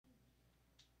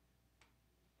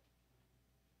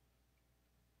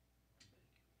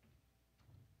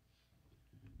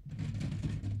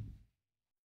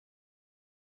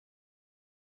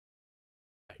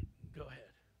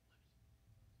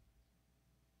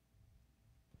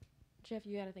Jeff,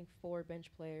 you had, I think, four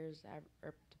bench players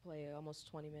to play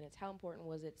almost 20 minutes. How important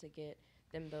was it to get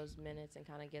them those minutes and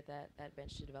kind of get that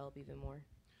bench to develop even more?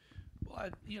 Well,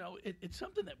 it's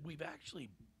something that we've actually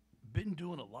been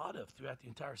doing a lot of throughout the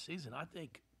entire season. I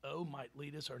think O might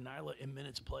lead us or Nyla in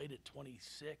minutes played at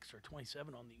 26 or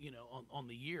 27 on the on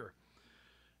the year.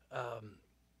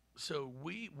 So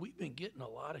we've been getting a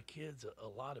lot of kids a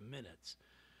lot of minutes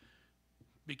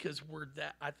because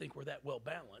I think we're that well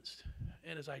balanced.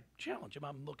 And as I challenge them,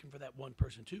 I'm looking for that one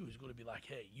person too who's going to be like,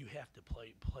 hey, you have to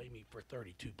play me for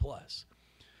 32 plus.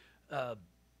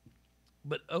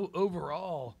 But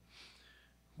overall,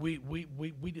 we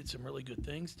did some really good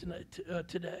things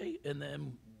today, and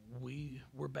then we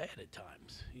were bad at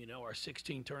times. Our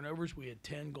 16 turnovers, we had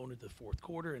 10 going into the fourth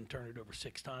quarter and turned it over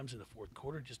 6 times in the fourth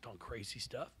quarter just on crazy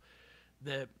stuff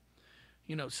that,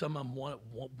 some of them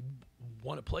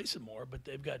want to play some more, but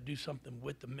they've got to do something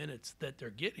with the minutes that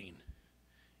they're getting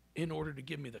in order to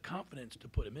give me the confidence to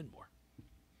put them in more.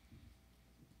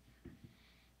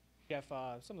 Jeff,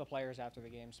 some of the players after the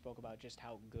game spoke about just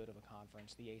how good of a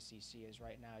conference the ACC is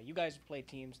right now. You guys have played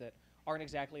teams that aren't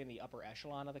exactly in the upper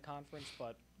echelon of the conference,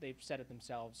 but they've said it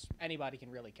themselves. Anybody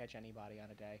can really catch anybody on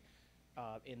a day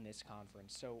in this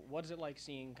conference. So what is it like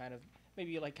seeing kind of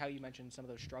maybe like how you mentioned some of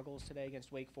those struggles today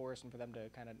against Wake Forest and for them to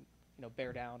kind of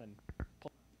bear down and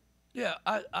pull? Yeah,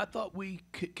 I thought we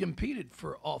competed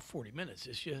for all 40 minutes.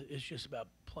 It's just about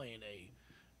playing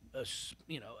a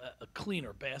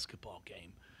cleaner basketball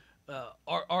game.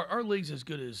 Our league's as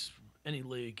good as any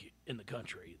league in the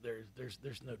country.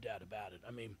 There's no doubt about it.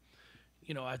 I mean,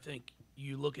 I think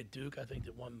you look at Duke. I think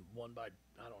that won by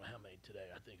I don't know how many today.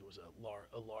 I think it was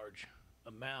a large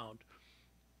amount.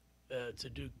 It's a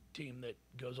Duke team that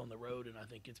goes on the road and I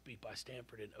think gets beat by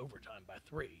Stanford in overtime by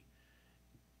 3.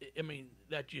 I mean,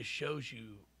 that just shows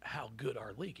you how good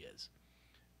our league is.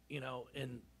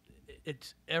 And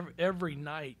it's every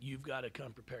night you've got to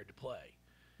come prepared to play.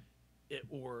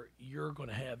 Or you're going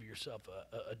to have yourself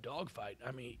a dogfight.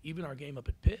 I mean, even our game up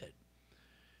at Pitt,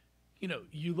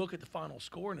 you look at the final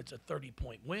score and it's a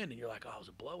 30-point win, and you're like, oh, it was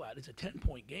a blowout. It's a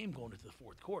 10-point game going into the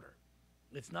fourth quarter.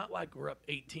 It's not like we're up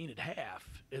 18 at half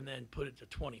and then put it to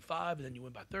 25 and then you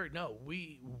win by 30. No,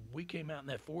 we came out in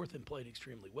that fourth and played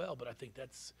extremely well, but I think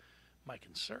that's my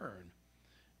concern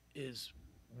is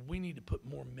we need to put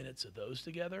more minutes of those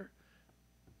together.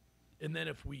 And then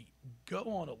if we go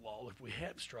on a lull, if we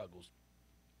have struggles,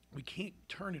 we can't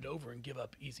turn it over and give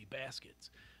up easy baskets.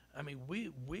 I mean,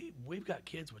 we've got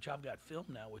kids, which I've got film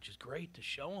now, which is great to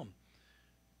show them.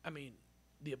 I mean,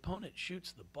 the opponent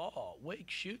shoots the ball. Wake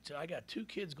shoots it. I got 2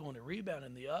 kids going to rebound,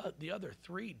 and the other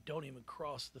 3 don't even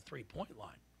cross the 3-point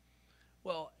line.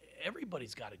 Well,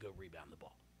 everybody's got to go rebound the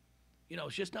ball.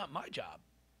 It's just not my job.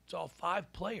 It's all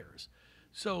 5 players.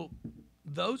 So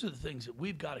those are the things that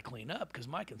we've got to clean up because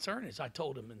my concern is, I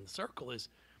told him in the circle, is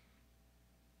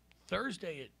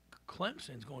Thursday at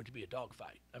Clemson is going to be a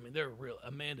dogfight. I mean,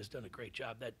 Amanda's done a great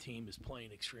job. That team is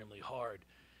playing extremely hard.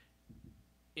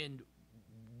 And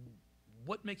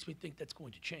what makes me think that's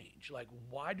going to change? Like,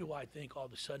 why do I think all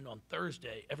of a sudden on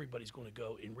Thursday everybody's going to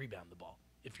go and rebound the ball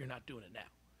if you're not doing it now?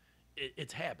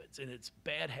 It's habits, and it's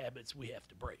bad habits we have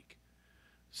to break.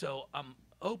 So I'm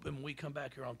hoping when we come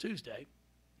back here on Tuesday,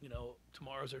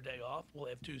 tomorrow's our day off. We'll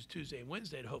have Tuesday and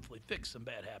Wednesday to hopefully fix some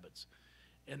bad habits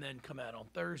and then come out on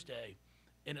Thursday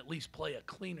and at least play a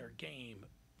cleaner game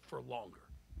for longer.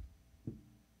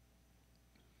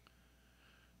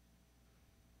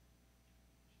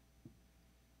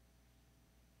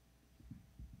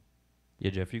 Yeah,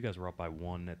 Jeff, you guys were up by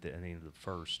 1 at the end of the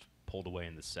first, pulled away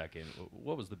in the second.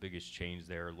 What was the biggest change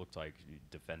there? It looked like you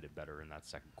defended better in that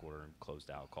second quarter and closed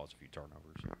out, caused a few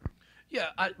turnovers. Yeah,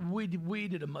 we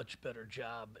did a much better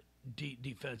job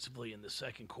defensively in the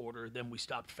second quarter. Then we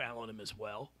stopped fouling him as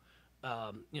well.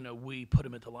 We put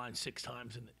him at the line 6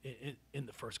 times in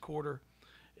the first quarter.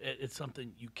 It's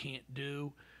something you can't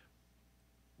do.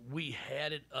 We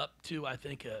had it up to, I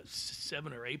think, a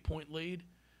 7 or 8 point lead.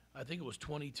 I think it was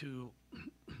 22-11,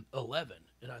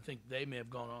 and I think they may have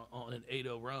gone on an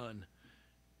 8-0 run,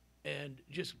 and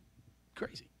just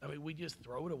crazy. I mean, we just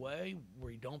throw it away.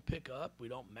 We don't pick up. We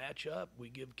don't match up. We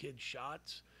give kids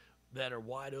shots that are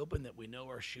wide open that we know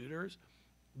are shooters.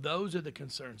 Those are the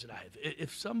concerns that I have.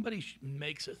 If somebody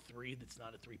makes a 3 that's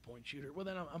not a 3-point shooter, well,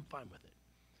 then I'm fine with it.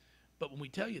 But when we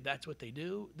tell you that's what they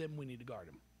do, then we need to guard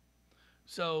them.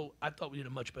 So I thought we did a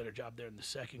much better job there in the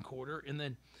second quarter. And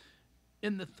then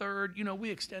in the third,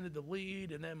 we extended the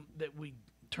lead, and then that we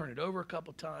turned it over a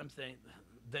couple times,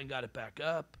 then got it back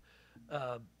up.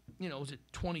 It was at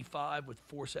 25 with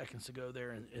 4 seconds to go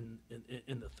there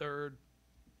in the third.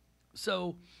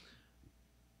 So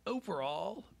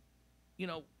overall, you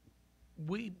know,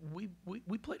 we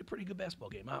played a pretty good basketball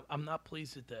game. I'm not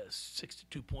pleased at the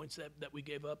 62 points that we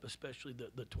gave up, especially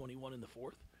the 21 in the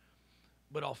fourth.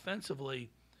 But offensively,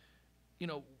 you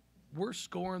know, we're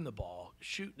scoring the ball,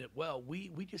 shooting it well.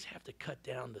 We just have to cut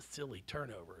down the silly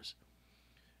turnovers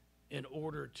in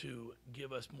order to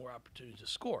give us more opportunities to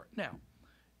score. Now,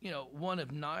 you know, one of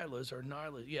Nyla's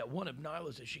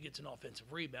is she gets an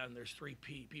offensive rebound and there's three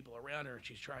people around her and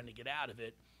she's trying to get out of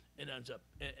it and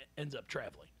ends up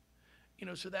traveling. You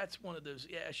know, so that's one of those,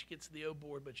 she gets the O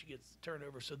board, but she gets the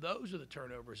turnover. So those are the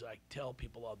turnovers I tell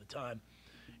people all the time.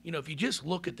 You know, if you just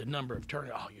look at the number of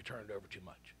turnovers, you're turning it over too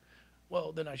much.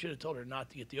 Well, then I should have told her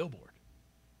not to get the O board.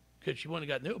 Because she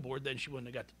wouldn't have gotten the O board, then she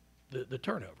wouldn't have got the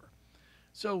turnover.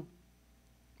 So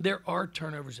there are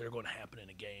turnovers that are going to happen in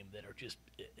a game that are just,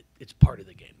 it's part of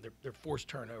the game. They're forced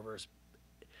turnovers.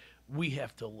 We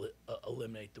have to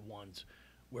eliminate the ones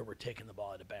where we're taking the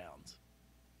ball out of bounds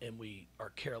and we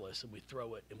are careless and we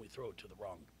throw it to the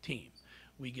wrong team.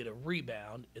 We get a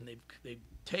rebound and they've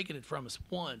taken it from us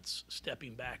once,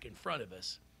 stepping back in front of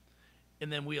us,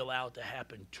 and then we allow it to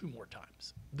happen 2 more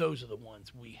times. Those are the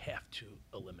ones we have to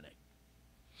eliminate.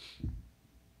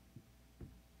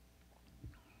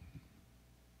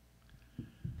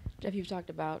 Jeff, you've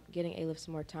talked about getting Alif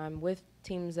some more time. With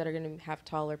teams that are going to have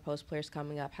taller post players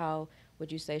coming up, how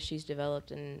would you say she's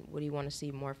developed, and what do you want to see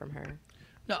more from her?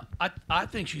 No, I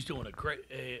think she's doing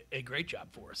a great job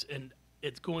for us, and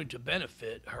it's going to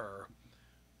benefit her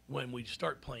when we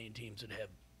start playing teams that have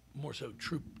more so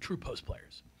true post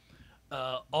players.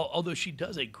 Although she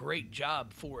does a great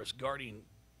job for us guarding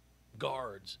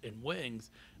guards and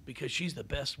wings, because she's the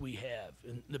best we have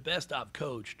and the best I've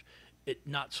coached at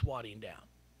not swatting down.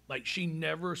 Like, she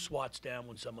never swats down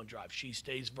when someone drives. She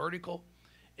stays vertical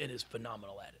and is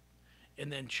phenomenal at it,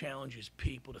 and then challenges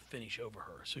people to finish over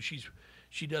her. So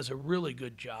she does a really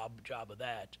good job of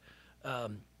that.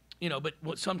 You know, but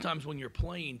sometimes when you're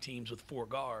playing teams with 4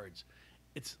 guards,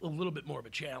 it's a little bit more of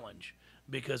a challenge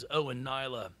because and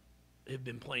Nyla have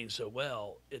been playing so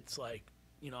well. It's like,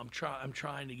 you know, I'm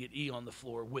trying to get E on the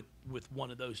floor with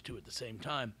one of those 2 at the same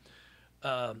time.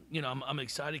 You know, I'm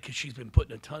excited because she's been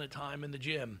putting a ton of time in the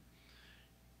gym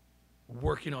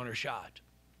working on her shot.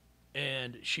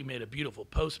 And she made a beautiful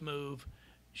post move.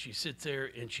 She sits there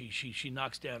and she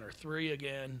knocks down her 3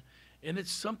 again. And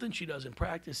it's something she does in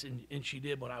practice, and she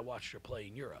did when I watched her play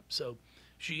in Europe. So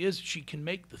she can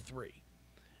make the 3.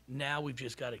 Now we've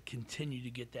just got to continue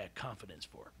to get that confidence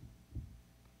for her.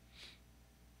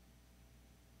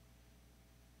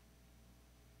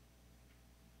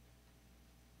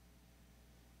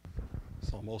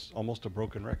 It's almost a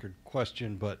broken record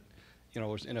question, but you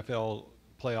know, as NFL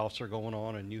playoffs are going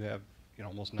on, and you have, you know,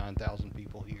 almost 9,000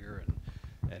 people here,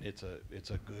 and it's a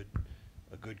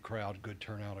good crowd, good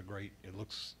turnout, it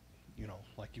looks, you know,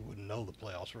 like you wouldn't know the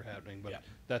playoffs were happening, but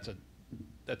that's a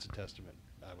testament,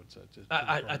 I would say.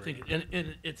 I think,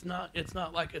 and it's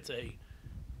not like it's a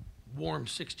warm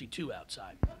 62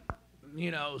 outside,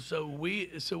 you know. So we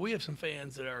have some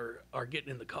fans that are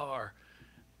getting in the car,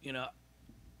 you know.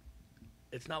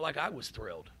 It's not like I was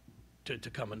thrilled to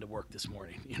come into work this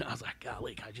morning. You know, I was like,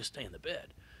 golly, can I just stay in the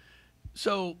bed?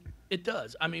 So it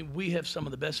does. I mean, we have some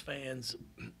of the best fans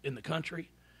in the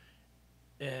country,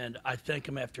 and I thank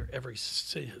them after every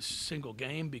single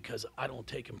game because I don't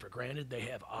take them for granted. They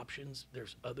have options.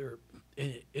 There's other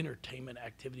entertainment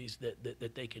activities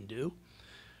that they can do.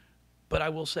 But I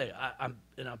will say,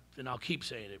 I'll keep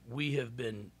saying it, we have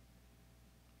been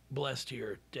blessed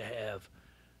here to have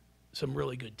some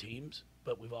really good teams,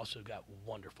 but we've also got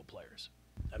wonderful players.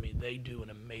 I mean, they do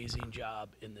an amazing job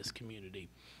in this community.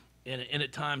 And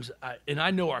at times,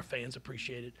 I know our fans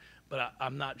appreciate it, but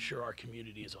I'm not sure our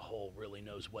community as a whole really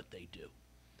knows what they do.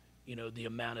 You know, the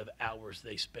amount of hours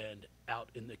they spend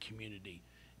out in the community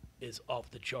is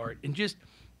off the chart. And just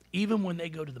even when they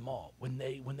go to the mall, when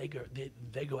they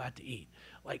go out to eat,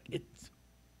 like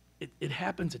it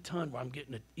happens a ton where I'm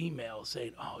getting an email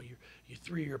saying, "Oh, your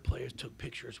 3-year players took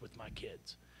pictures with my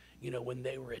kids, you know, when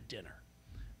they were at dinner."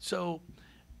 So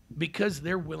because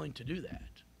they're willing to do that,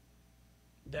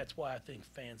 that's why I think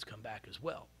fans come back as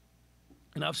well.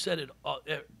 And I've said it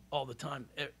all the time.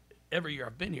 Every year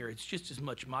I've been here, it's just as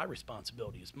much my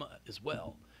responsibility as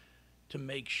well to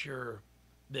make sure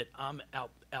that I'm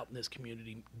out in this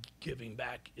community giving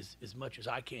back as much as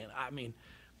I can. I mean,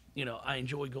 you know, I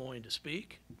enjoy going to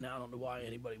speak. Now, I don't know why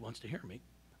anybody wants to hear me,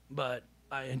 but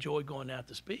I enjoy going out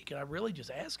to speak, and I really just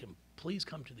ask them, please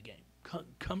come to the game.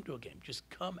 Come to a game. Just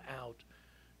come out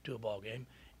to a ball game.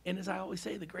 And as I always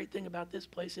say, the great thing about this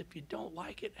place, if you don't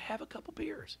like it, have a couple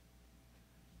beers.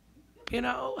 You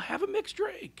know, have a mixed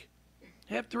drink.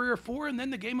 have 3 or 4, and then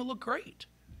the game will look great.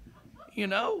 You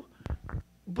know?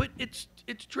 But it's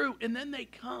true. And then they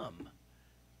come,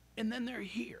 and then they're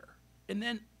here. And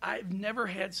then I've never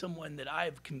had someone that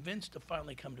I've convinced to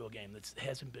finally come to a game that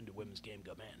hasn't been to a women's game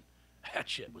go, man, that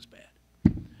shit was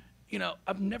bad. You know,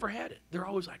 I've never had it. They're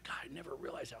always like, God, I never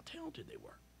realized how talented they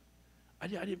were. I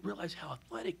didn't realize how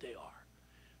athletic they are.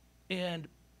 And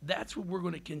that's what we're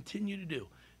going to continue to do.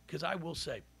 Because I will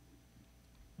say,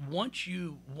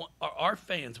 our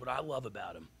fans, what I love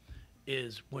about them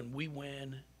is when we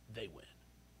win, they win.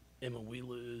 And when we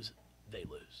lose, they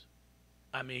lose.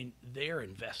 I mean, they're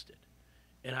invested.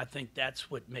 And I think that's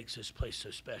what makes this place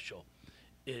so special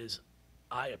is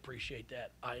I appreciate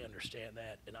that, I understand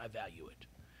that, and I value it.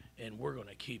 And we're going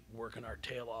to keep working our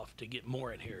tail off to get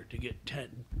more in here, to get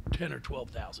 10 or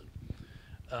 12,000.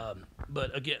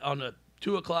 But again, on a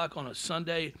 2 o'clock on a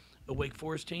Sunday, a Wake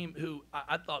Forest team who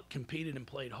I thought competed and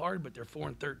played hard, but they're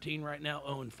 4-13 right now,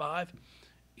 0-5.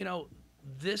 You know,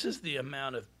 this is the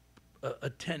amount of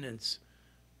attendance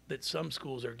that some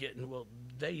schools are getting. Well,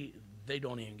 they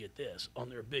don't even get this on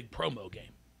their big promo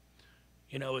game.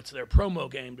 You know, it's their promo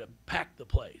game to pack the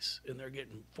place, and they're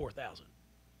getting 4,000.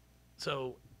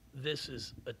 So this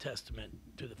is a testament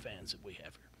to the fans that we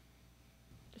have here.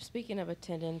 Speaking of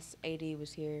attendance, AD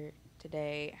was here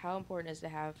today. How important is it to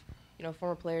have, you know,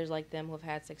 former players like them who have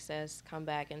had success come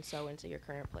back and so into your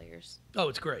current players? Oh,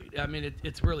 it's great. I mean,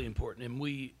 it's really important, and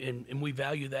we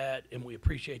value that, and we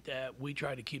appreciate that. We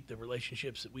try to keep the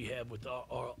relationships that we have with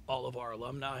all of our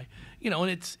alumni. You know,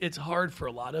 and it's hard for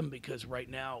a lot of them because right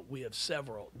now we have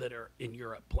several that are in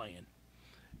Europe playing.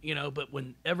 You know, but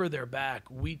whenever they're back,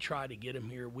 we try to get them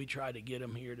here. We try to get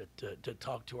them here to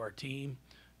talk to our team,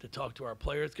 to talk to our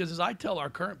players. Because as I tell our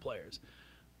current players,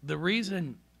 the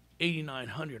reason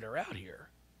 8,900 are out here,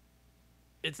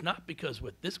 it's not because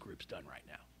what this group's done right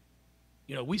now.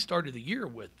 You know, we started the year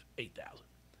with 8,000.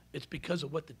 It's because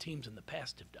of what the teams in the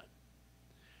past have done.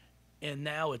 And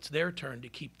now it's their turn to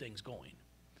keep things going.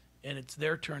 And it's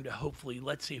their turn to hopefully,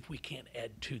 let's see if we can't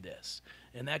add to this.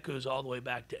 And that goes all the way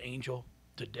back to Angel,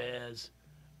 to Dez,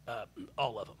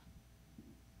 all of them.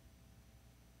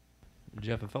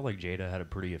 Jeff, it felt like Jada had a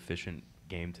pretty efficient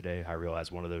game today. I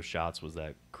realized one of those shots was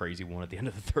that crazy one at the end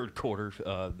of the third quarter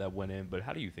that went in. But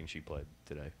how do you think she played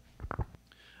today?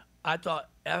 I thought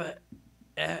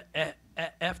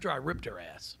after I ripped her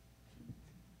ass,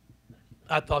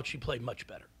 I thought she played much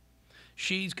better.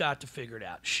 She's got to figure it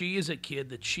out. She is a kid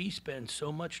that she spends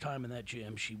so much time in that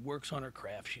gym. She works on her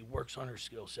craft. She works on her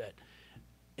skill set.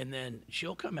 And then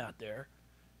she'll come out there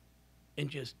and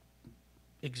just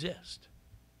exist.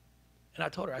 And I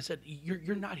told her, I said,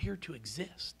 you're not here to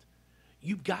exist.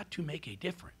 You've got to make a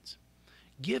difference.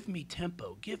 Give me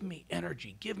tempo. Give me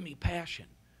energy. Give me passion.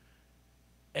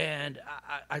 And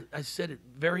I said it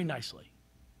very nicely.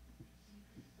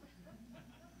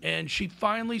 And she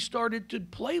finally started to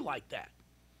play like that.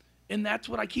 And that's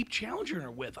what I keep challenging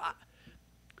her with.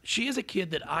 She is a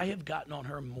kid that I have gotten on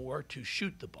her more to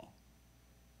shoot the ball.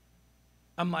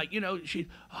 I'm like, you know,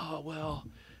 I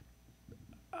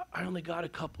only got a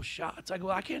couple shots. I go,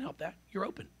 I can't help that. You're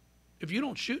open. If you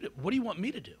don't shoot it, what do you want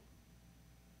me to do?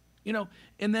 You know,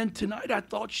 and then tonight I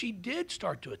thought she did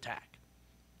start to attack.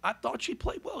 I thought she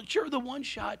played well. Sure, the one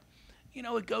shot, you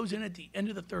know, it goes in at the end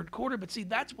of the third quarter. But see,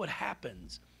 that's what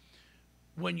happens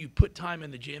when you put time in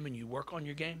the gym and you work on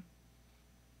your game.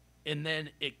 And then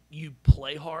you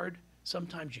play hard.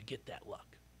 Sometimes you get that luck.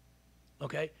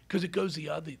 Okay? Because it goes the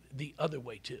other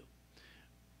way too.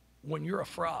 When you're a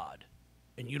fraud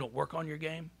and you don't work on your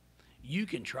game, you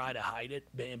can try to hide it,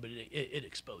 man, but it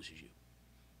exposes you.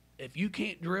 If you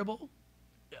can't dribble,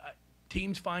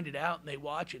 teams find it out and they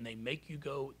watch and they make you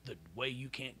go the way you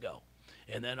can't go.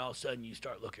 And then all of a sudden you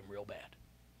start looking real bad.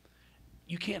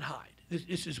 You can't hide.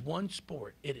 This is one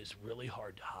sport. It is really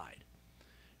hard to hide.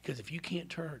 Because if you can't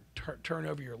turn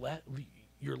over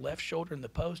your left shoulder in the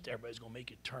post, everybody's going to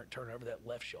make you turn over that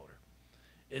left shoulder.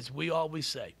 As we always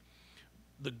say,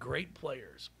 the great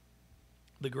players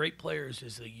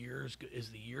as the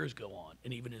years go on,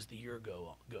 and even as the year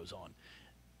goes on,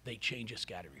 they change a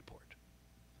scouting report.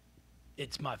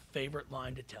 It's my favorite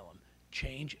line to tell them: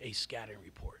 change a scouting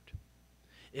report.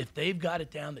 If they've got it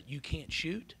down that you can't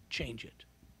shoot, change it.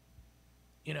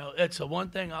 You know, it's the one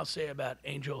thing I'll say about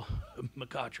Angel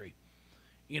McCautry.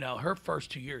 You know, her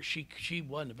first 2 years, she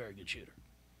wasn't a very good shooter.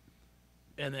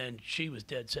 And then she was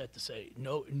dead set to say,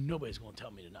 no, nobody's going to tell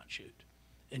me to not shoot.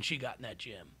 And she got in that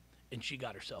gym, and she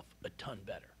got herself a ton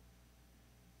better.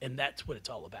 And that's what it's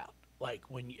all about. Like,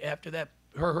 after that,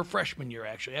 her freshman year,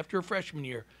 actually, after her freshman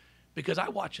year, because I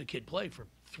watched the kid play for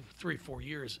 3 or 4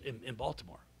 years in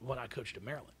Baltimore when I coached at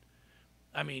Maryland.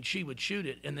 I mean, she would shoot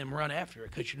it and then run after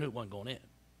it because she knew it wasn't going in.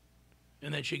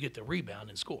 And then she'd get the rebound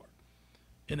and score.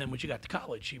 And then when she got to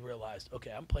college, she realized,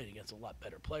 okay, I'm playing against a lot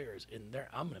better players, and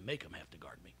I'm going to make them have to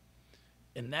guard me.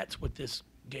 And that's what this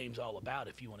game's all about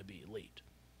if you want to be elite.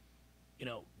 You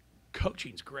know,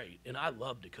 coaching's great, and I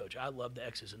love to coach. I love the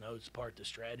X's and O's part, the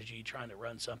strategy, trying to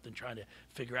run something, trying to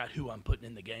figure out who I'm putting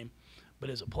in the game. But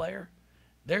as a player,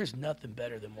 there's nothing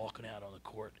better than walking out on the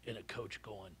court and a coach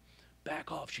going,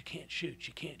 back off, she can't shoot,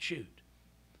 she can't shoot.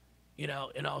 You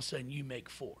know, and all of a sudden you make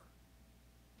 4.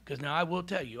 Because now I will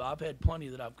tell you, I've had plenty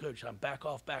that I've coached. I'm back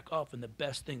off, and the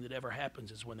best thing that ever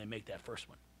happens is when they make that first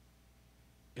one.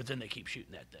 Because then they keep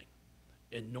shooting that thing.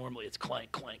 And normally it's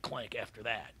clank, clank, clank after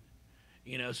that.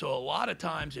 You know, so a lot of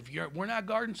times if we're not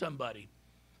guarding somebody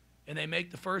and they make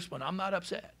the first one, I'm not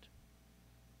upset.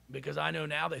 Because I know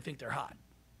now they think they're hot.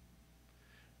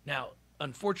 Now,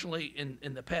 unfortunately,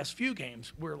 in the past few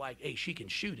games, we're like, hey, she can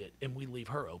shoot it, and we leave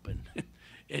her open.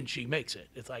 And she makes it.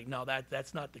 It's like, no,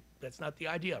 that's not the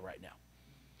idea right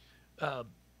now.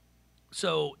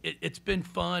 So it's been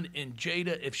fun. And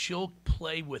Jada, if she'll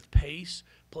play with pace,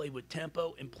 play with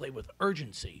tempo, and play with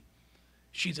urgency,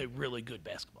 she's a really good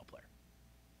basketball player.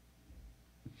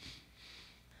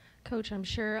 Coach, I'm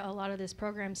sure a lot of this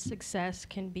program's success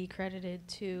can be credited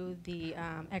to the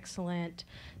excellent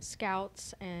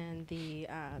scouts and the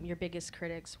your biggest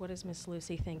critics. What does Miss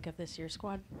Lucy think of this year's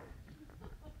squad?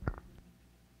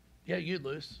 Yeah, you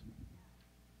lose.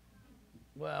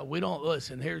 Well, we don't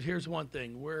listen. Here's one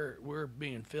thing. We're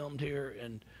being filmed here,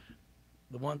 and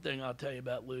the one thing I'll tell you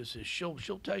about Luce is she'll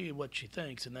tell you what she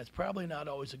thinks, and that's probably not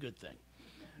always a good thing.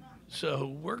 So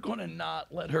we're going to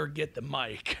not let her get the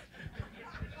mic.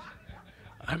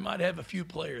 I might have a few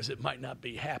players that might not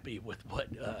be happy with what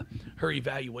her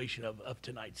evaluation of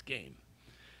tonight's game.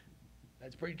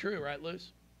 That's pretty true, right,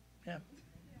 Luce? Yeah.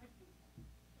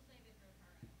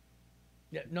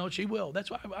 Yeah, no, she will. That's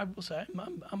why I will say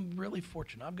I'm really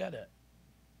fortunate. I've got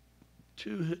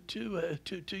two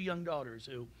young daughters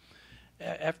who,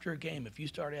 after a game, if you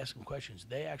start asking questions,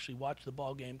 they actually watch the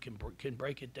ball game, can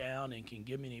break it down, and can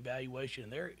give me an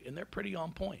evaluation. And they're pretty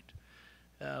on point.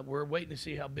 We're waiting to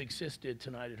see how Big Sis did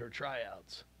tonight at her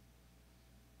tryouts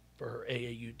for her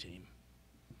AAU team.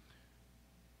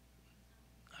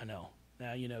 I know.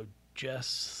 Now you know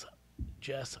Jess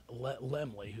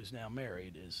Lemley, who's now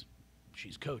married,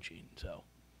 she's coaching, so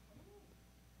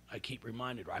I keep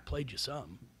reminding her, I played you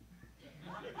some.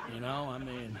 You know, I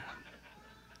mean,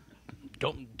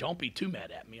 don't be too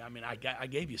mad at me. I mean, I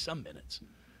gave you some minutes.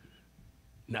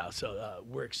 No, so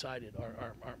we're excited,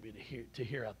 aren't we, to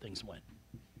hear how things went.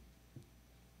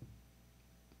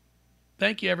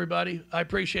 Thank you, everybody. I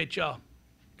appreciate y'all.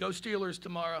 Go Steelers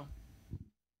tomorrow.